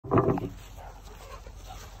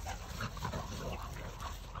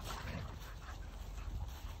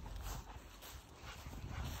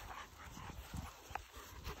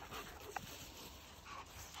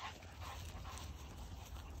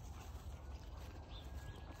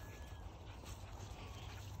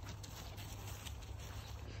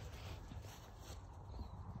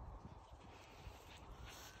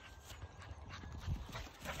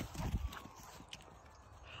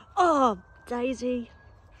Daisy.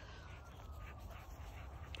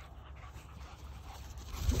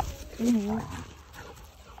 Mm.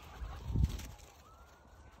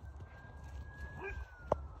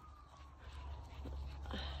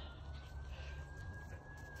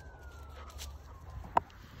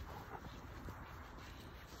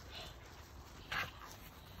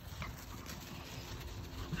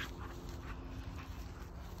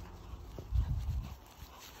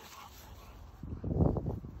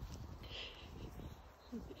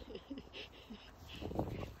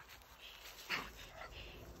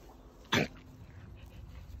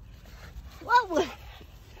 Whoa!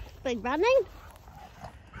 Big running.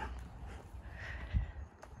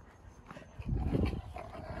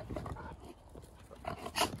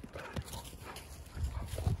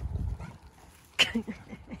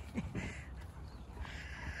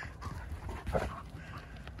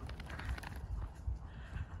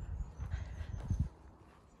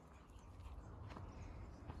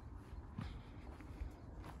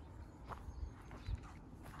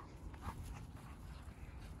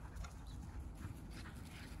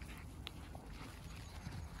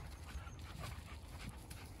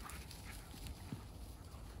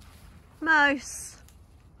 Mouse.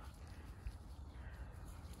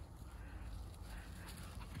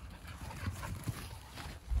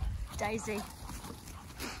 Daisy.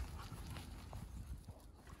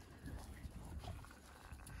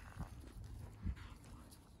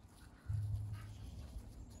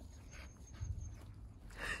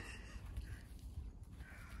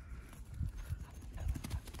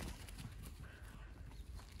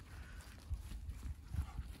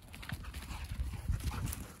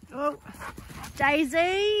 Oh,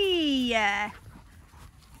 Daisy!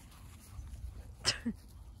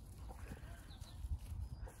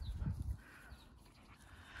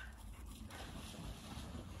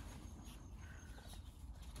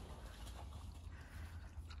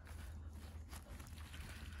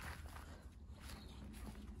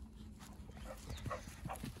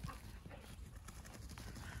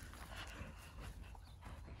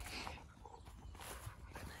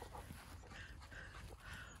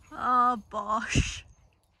 Oh, bosh.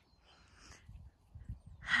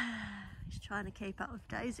 He's trying to keep up with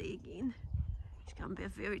Daisy again. He's going to be a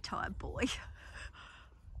very tired boy.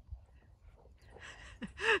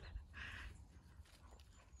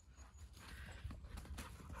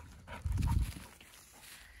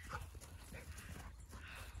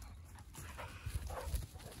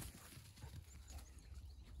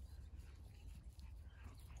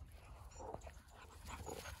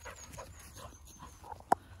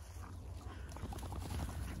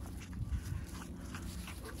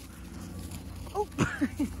 Oh.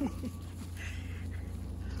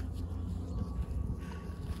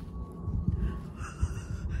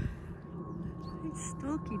 He's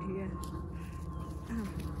stalking here.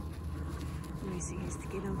 Lucy has to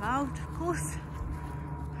get involved, of course.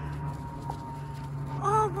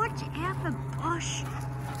 Oh, watch out for Bosh.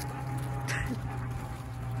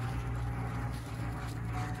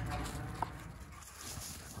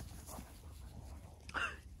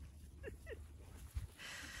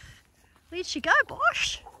 Where'd she go,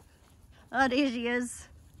 Bosh? Oh, there she is.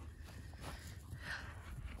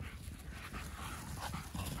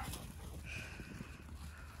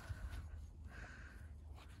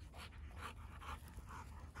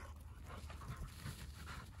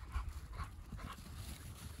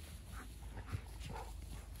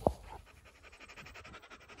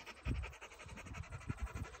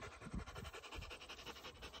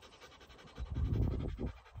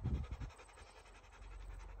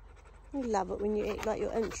 I love it when you act like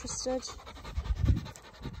you're interested.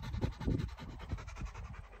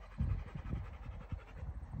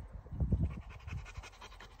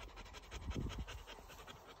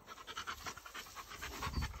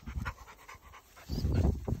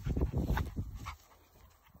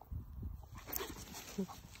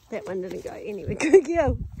 That one didn't go anywhere. Good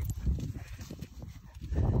girl.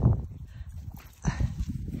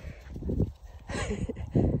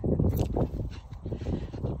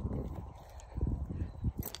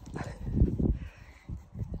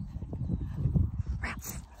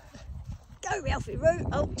 Go, Ralphie Roo.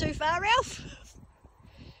 Oh, too far, Ralph.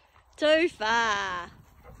 Too far.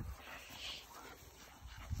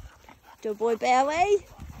 Good boy, Bowie.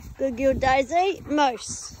 Good girl, Daisy.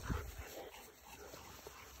 Moose.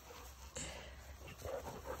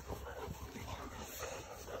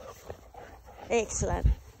 Excellent.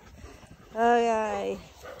 Okay.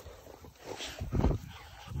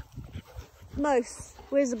 Moose,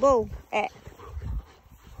 where's the ball at?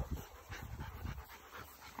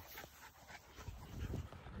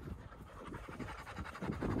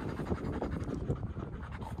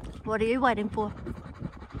 What are you waiting for?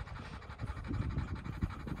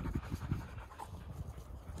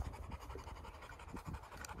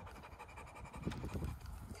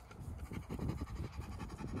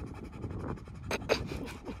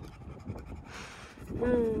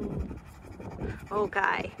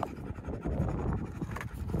 Okay.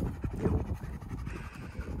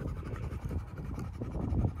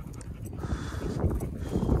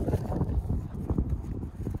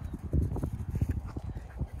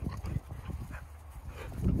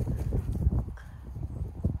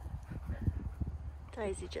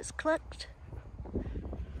 Daisy just clicked.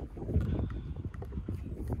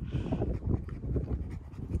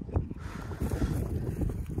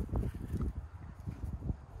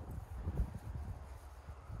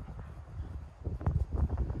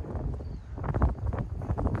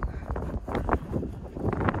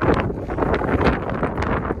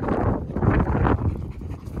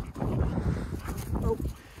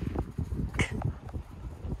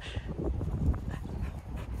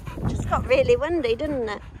 Just got really windy, didn't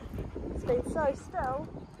it? It's been so still.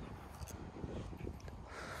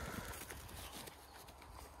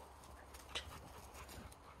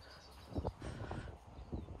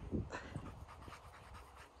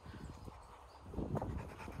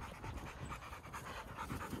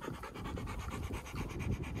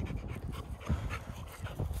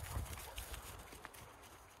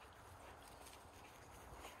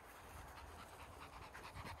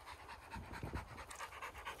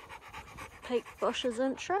 Piqued Bosch's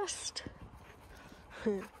interest.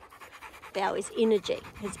 Bowie's energy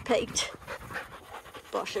has piqued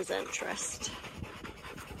Bosch's interest.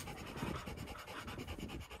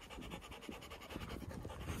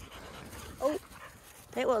 Oh,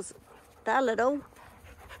 that was that little.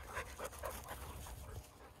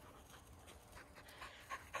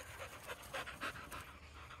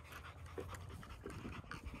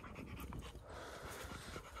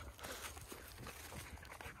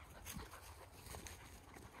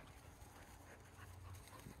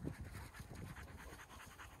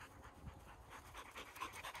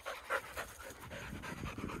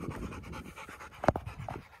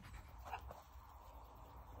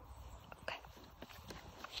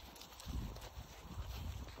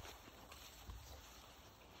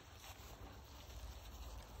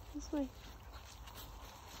 This way.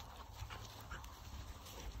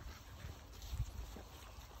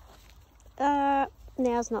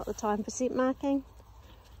 Now's not the time for scent marking.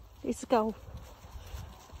 Let's go.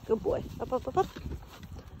 Good boy. Up, up, up, up.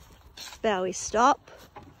 Bowie, stop.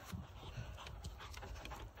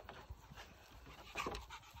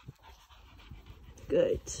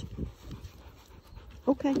 Good.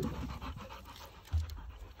 Okay.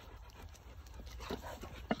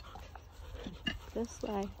 This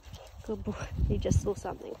way. Good boy. He just saw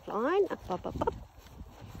something flying. Up, up, up, up.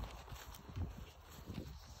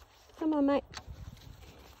 Come on, mate.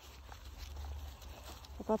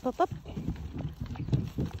 Up, up, up, up.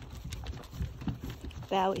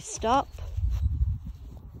 Bowie, stop.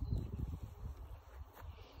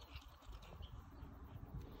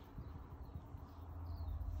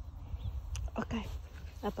 Okay.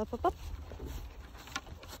 Up, up, up, up.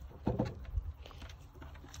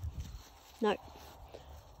 No.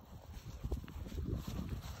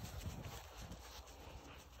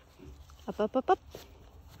 Up, up, up, up.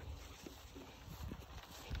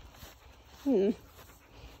 Can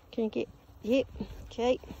you get... Yep.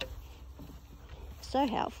 Okay. So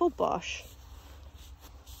helpful, Bosch.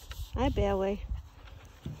 Hey, Bowie.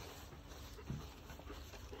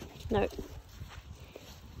 No.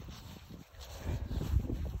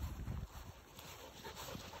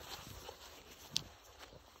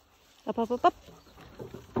 Up, up, up, up.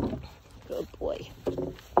 Good boy.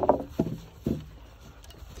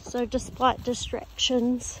 So despite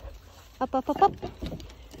distractions, up, up, up, up,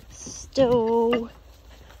 still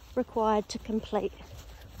required to complete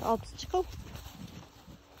the obstacle.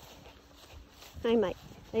 Hey mate,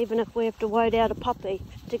 even if we have to wait out a puppy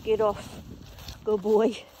to get off. Good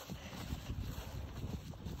boy.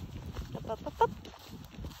 Up, up, up, up.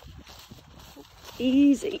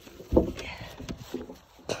 Easy.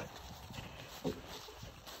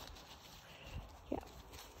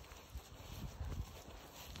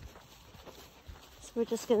 We're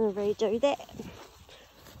just going to redo that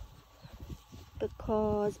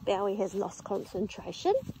because Bowie has lost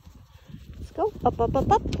concentration. Let's go. Up, up,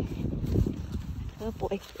 up, up. Oh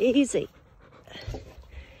boy, easy.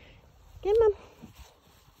 Come on.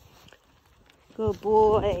 Good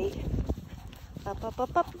boy. Up, up,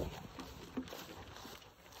 up, up.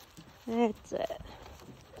 That's it.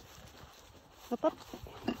 Up, up.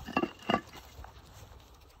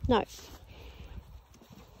 No.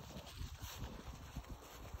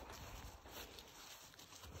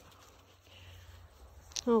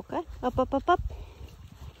 Okay, up, up, up, up.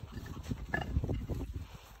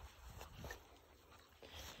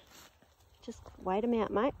 Just wait him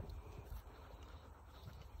out, mate.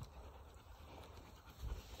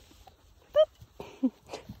 Boop.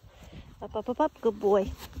 Up, up, up, up. Good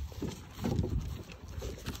boy.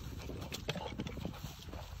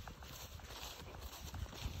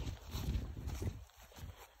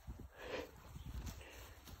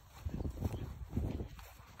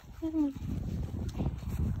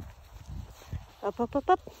 Up, up, up,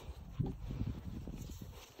 up.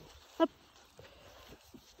 Up.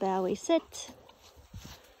 Bowie sit.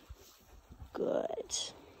 Good.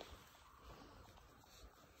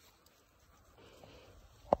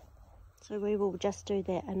 So we will just do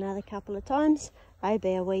that another couple of times. Hey,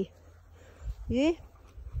 Bowie. Yeah?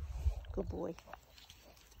 Good boy.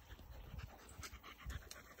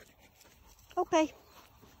 Okay.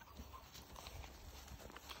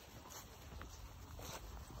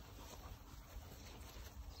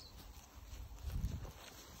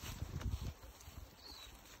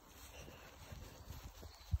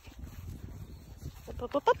 Up,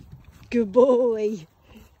 up, up, up. Good boy.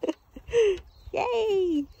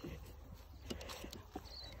 Yay.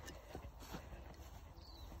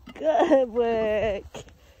 Good work.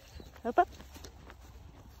 Up, up.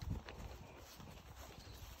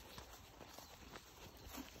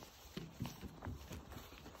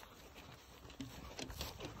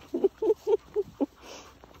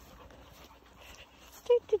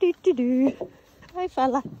 Do. Hi,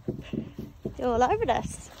 fella. You're all over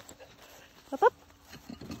this. Up, up.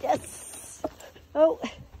 Yes. Oh.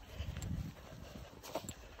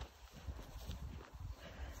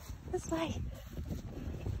 This way.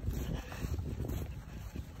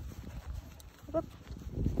 Up, up.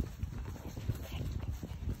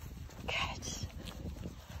 Good.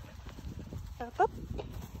 Up, up.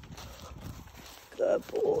 Good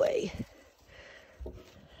boy.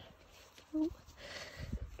 Oh.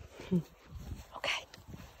 Okay.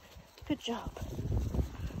 Good job.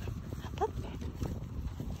 Up, up.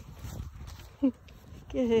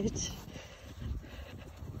 Good.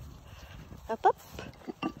 Up, up.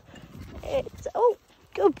 It's, oh,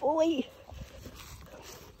 good boy.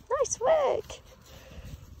 Nice work.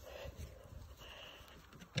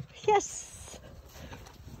 Yes.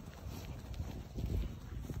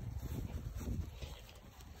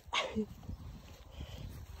 Good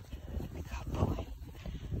boy.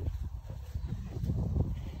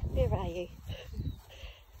 Where are you?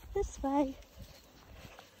 This way.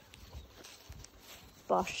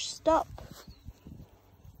 Bosh, stop.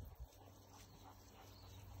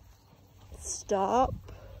 Stop.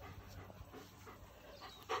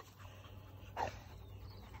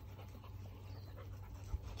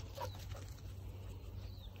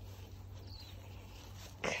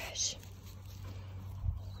 Good.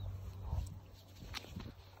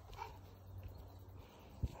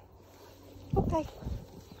 Okay.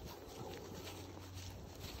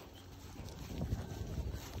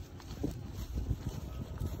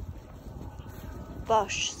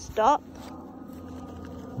 Bosh, stop.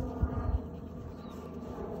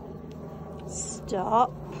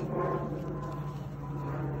 Stop.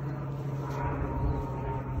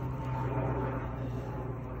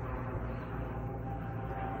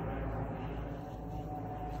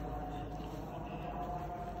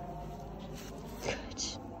 Good.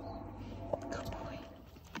 Good boy.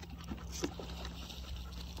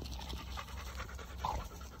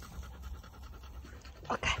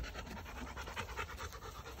 Okay.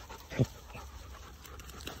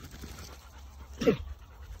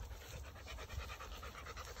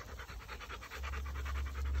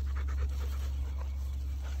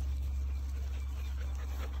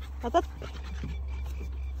 Up, up.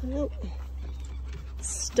 No.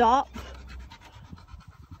 Stop.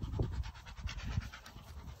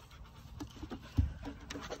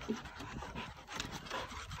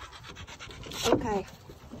 Okay.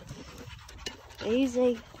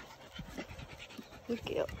 Easy. Good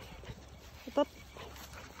girl. Up, up.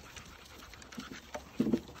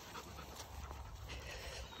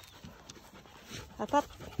 Up, up.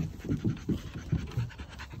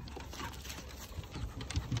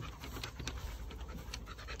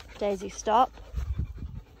 Daisy, stop.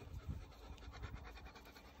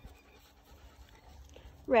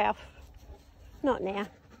 Ralph, not now.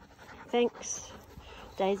 Thanks.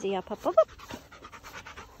 Daisy, up, up, up, up.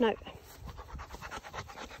 No.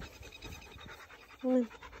 Come on.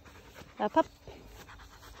 Up, up.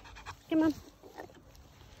 Come on.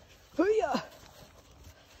 Hoo-yah.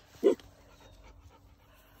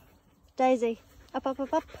 Daisy, up, up,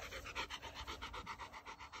 up, up.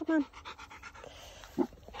 Come on.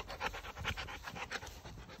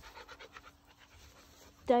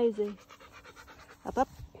 Daisy. Up, up.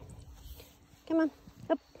 Come on,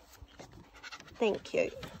 up. Thank you.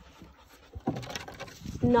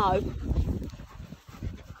 No.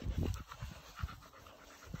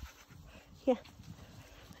 Here.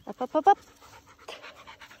 Up, up, up, up.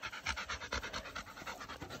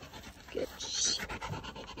 Good.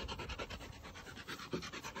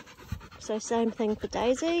 So same thing for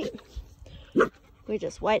Daisy. We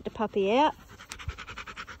just wait the puppy out.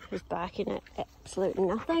 He's barking at absolutely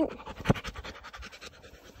nothing.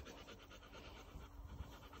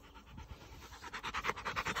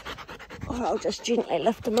 Or I'll just gently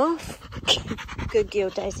lift him off. Good girl,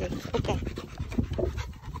 Daisy. Okay.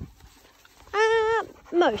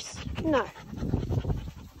 Moose. No.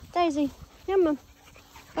 Daisy. Come on.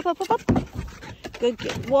 Up, up, up, up. Good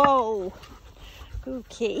girl. Whoa.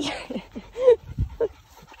 Okay.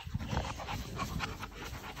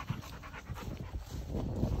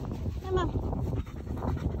 Come on.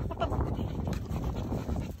 Up, up.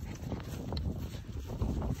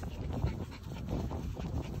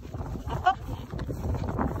 Up, up.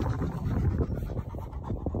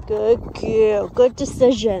 Good girl. Good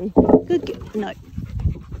decision. Good girl. No.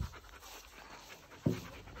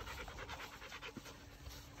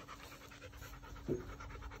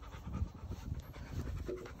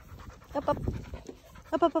 Up, up.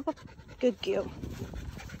 Up, up, up, up. Good girl.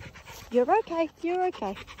 You're okay. You're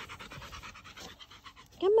okay.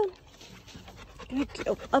 Come on. Good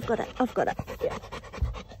girl. I've got it. I've got it. Yeah.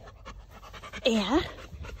 Yeah.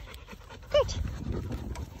 Good.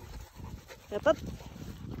 Up, up.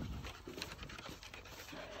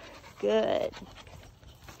 Good.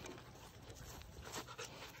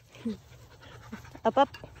 Up,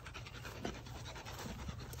 up.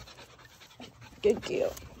 Good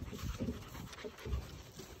girl.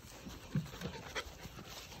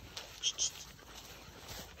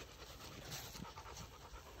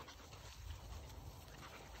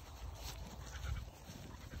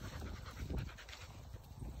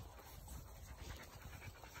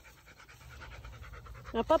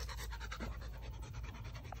 Up, up.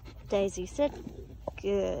 Daisy, sit.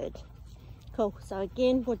 Good. Cool. So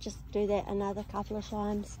again, we'll just do that another couple of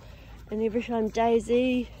times. And every time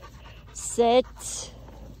Daisy sits,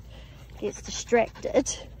 gets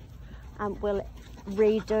distracted, we'll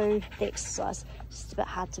redo the exercise. It's just a bit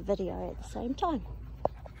hard to video at the same time.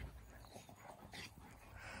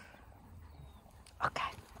 Okay.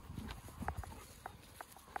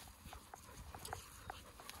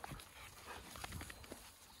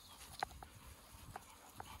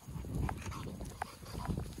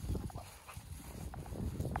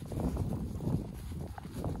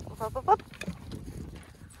 Up, up, up.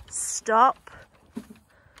 Stop.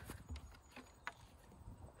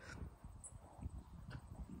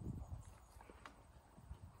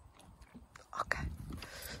 Okay.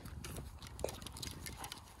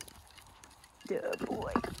 Good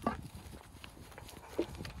boy.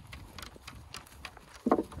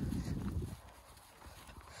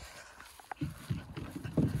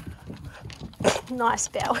 Nice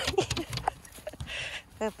belly.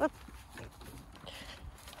 Up, up.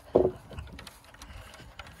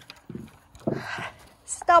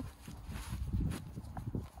 Stop.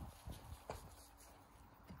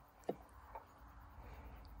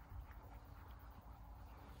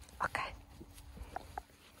 Okay.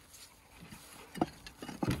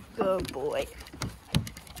 Good boy.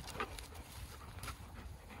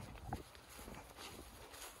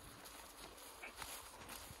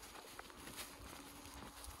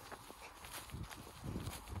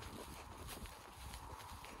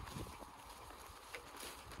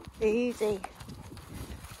 Easy.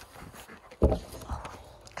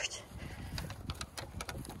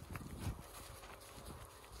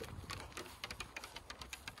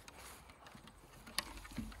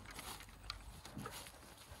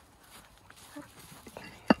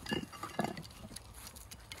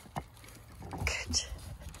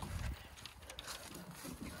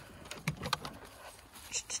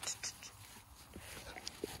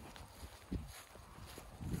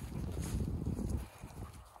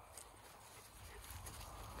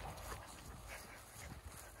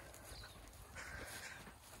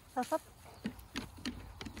 Up, up.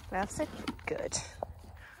 That's it. Good.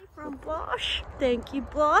 From Bosch. Thank you,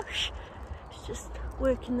 Bosch. He's just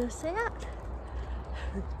working this out.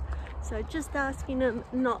 So just asking him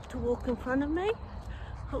not to walk in front of me.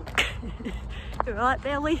 Oh. All right,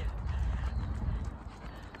 Belly.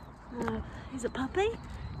 He's a puppy.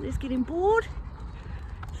 He's getting bored.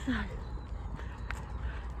 So.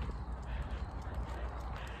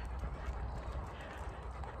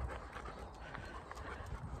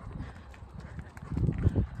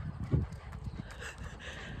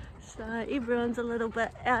 So everyone's a little bit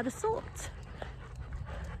out of sorts.